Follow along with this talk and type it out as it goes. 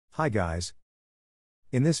Hi guys.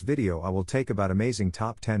 In this video I will take about amazing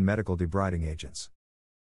top 10 medical debriding agents.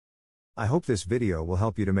 I hope this video will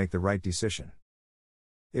help you to make the right decision.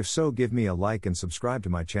 If so, give me a like and subscribe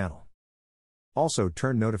to my channel. Also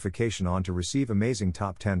turn notification on to receive amazing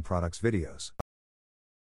top 10 products videos.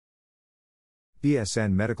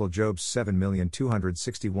 BSN Medical Jobst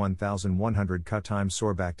 7,261,100 Cutimed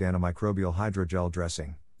Sorbact Antimicrobial Hydrogel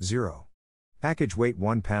Dressing, 0. Package weight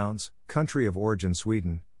 1 pounds, country of origin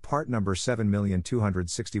Sweden, part number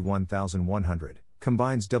 7,261,100,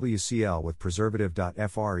 combines WCL with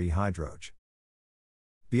preservative.FRE Hydrogel.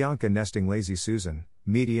 Bianca Nesting Lazy Susan,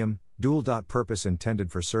 medium, dual. Purpose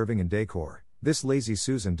intended for serving and decor. This Lazy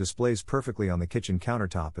Susan displays perfectly on the kitchen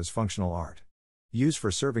countertop as functional art. Used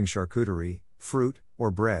for serving charcuterie, fruit,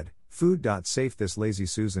 or bread. Food. Safe. This Lazy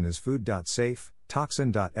Susan is food. Safe,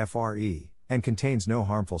 toxin.FRE, and contains no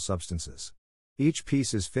harmful substances. Each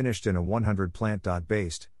piece is finished in a 100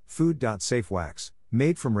 plant-based, food. Safe wax,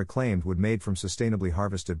 made from reclaimed wood made from sustainably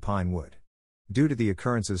harvested pine wood. Due to the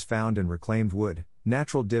occurrences found in reclaimed wood,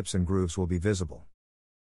 natural dips and grooves will be visible.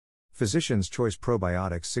 Physician's Choice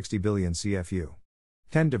Probiotics 60 billion CFU.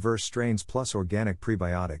 10 diverse strains plus organic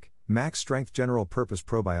prebiotic, max strength general purpose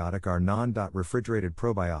probiotic. Our non-refrigerated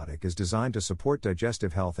probiotic is designed to support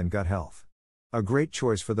digestive health and gut health. A great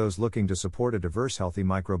choice for those looking to support a diverse healthy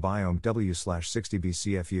microbiome. W/60B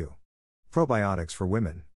CFU. Probiotics for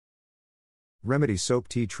women. Remedy Soap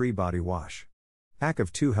Tea Tree Body Wash. Pack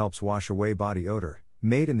of 2 helps wash away body odor,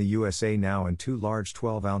 made in the USA now in 2 large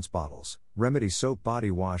 12-ounce bottles. Remedy Soap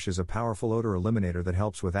Body Wash is a powerful odor eliminator that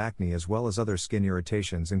helps with acne as well as other skin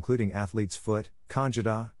irritations including athlete's foot,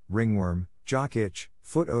 candida, ringworm, jock itch,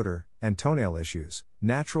 foot odor, and toenail issues.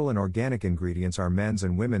 Natural and organic ingredients are men's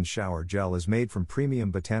and women's shower gel is made from premium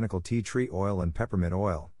botanical tea tree oil and peppermint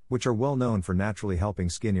oil, which are well known for naturally helping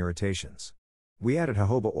skin irritations. We added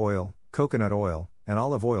jojoba oil, coconut oil, and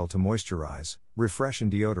olive oil to moisturize, refresh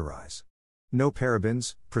and deodorize. No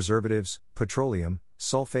parabens, preservatives, petroleum,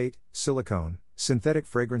 sulfate, silicone, synthetic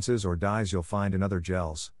fragrances or dyes you'll find in other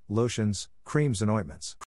gels, lotions, creams and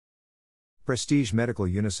ointments. Prestige Medical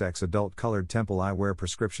Unisex Adult Colored Temple Eyewear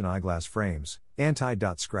Prescription Eyeglass Frames,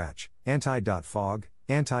 Anti-Scratch, Anti-Fog,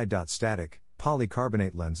 Anti-Static,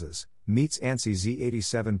 Polycarbonate Lenses, meets ANSI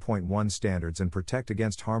Z87.1 standards and protect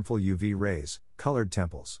against harmful UV rays. Colored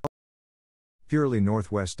temples. Purely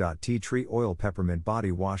Northwest. Tea Tree Oil Peppermint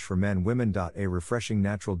Body Wash for Men Women. A refreshing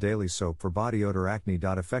natural daily soap for body odor. Acne.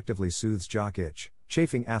 Effectively soothes jock itch,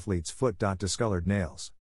 chafing athlete's foot. Discolored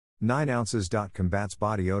nails. 9 ounces. Combats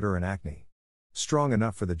body odor and acne. Strong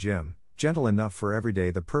enough for the gym, gentle enough for everyday.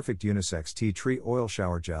 The perfect unisex tea tree oil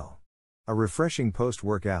shower gel. A refreshing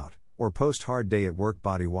post-workout, or post-hard day at work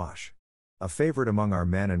body wash. A favorite among our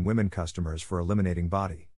men and women customers for eliminating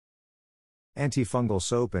body. Antifungal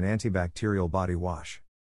soap and antibacterial body wash.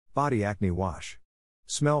 Body acne wash.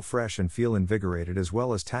 Smell fresh and feel invigorated as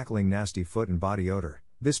well as tackling nasty foot and body odor.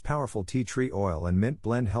 This powerful tea tree oil and mint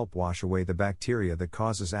blend help wash away the bacteria that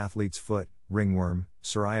causes athlete's foot, ringworm,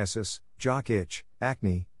 psoriasis, jock itch,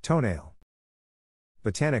 acne, toenail.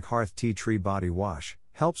 Botanic Hearth Tea Tree Body Wash,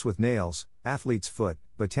 helps with nails, athlete's foot.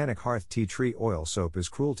 Botanic Hearth Tea Tree Oil Soap is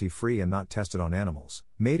cruelty-free and not tested on animals.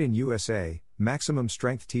 Made in USA, maximum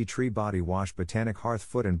strength tea tree body wash. Botanic Hearth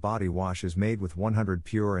Foot and Body Wash is made with 100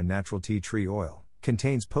 pure and natural tea tree oil.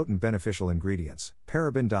 Contains potent beneficial ingredients.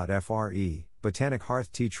 Paraben.FRE. Botanic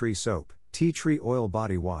Hearth Tea Tree Soap, Tea Tree Oil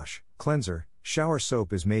Body Wash, Cleanser, Shower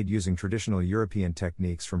Soap is made using traditional European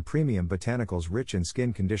techniques from premium botanicals rich in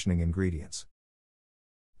skin conditioning ingredients.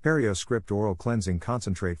 PerioScript Oral Cleansing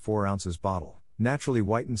Concentrate 4 ounces bottle, naturally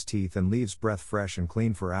whitens teeth and leaves breath fresh and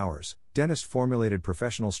clean for hours. Dentist formulated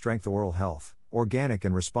professional strength oral health, organic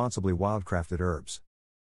and responsibly wildcrafted herbs.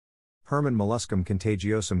 Hermon Molluscum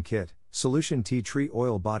Contagiosum Kit, Solution Tea Tree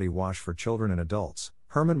Oil Body Wash for children and adults.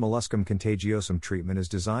 Hermon Molluscum Contagiosum treatment is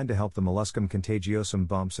designed to help the Molluscum Contagiosum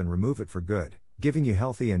bumps and remove it for good, giving you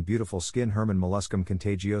healthy and beautiful skin. Hermon Molluscum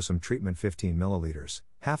Contagiosum treatment 15 ml,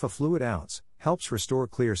 half a fluid ounce, helps restore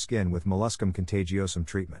clear skin with Molluscum Contagiosum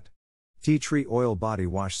treatment. Tea Tree Oil Body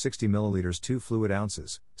Wash 60 ml 2 fluid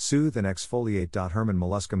ounces, soothe and exfoliate. Hermon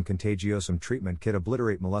Molluscum Contagiosum Treatment Kit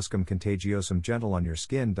obliterate Molluscum Contagiosum gentle on your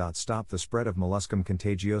skin. Stop the spread of Molluscum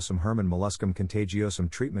Contagiosum. Hermon Molluscum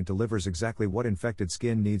Contagiosum Treatment delivers exactly what infected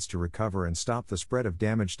skin needs to recover and stop the spread of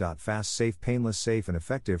damage. Fast, safe, painless, safe and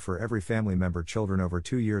effective for every family member, children over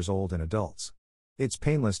 2 years old and adults. It's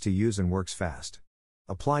painless to use and works fast.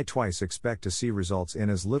 Apply twice. Expect to see results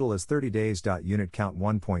in as little as 30 days. Unit count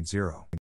 1.0.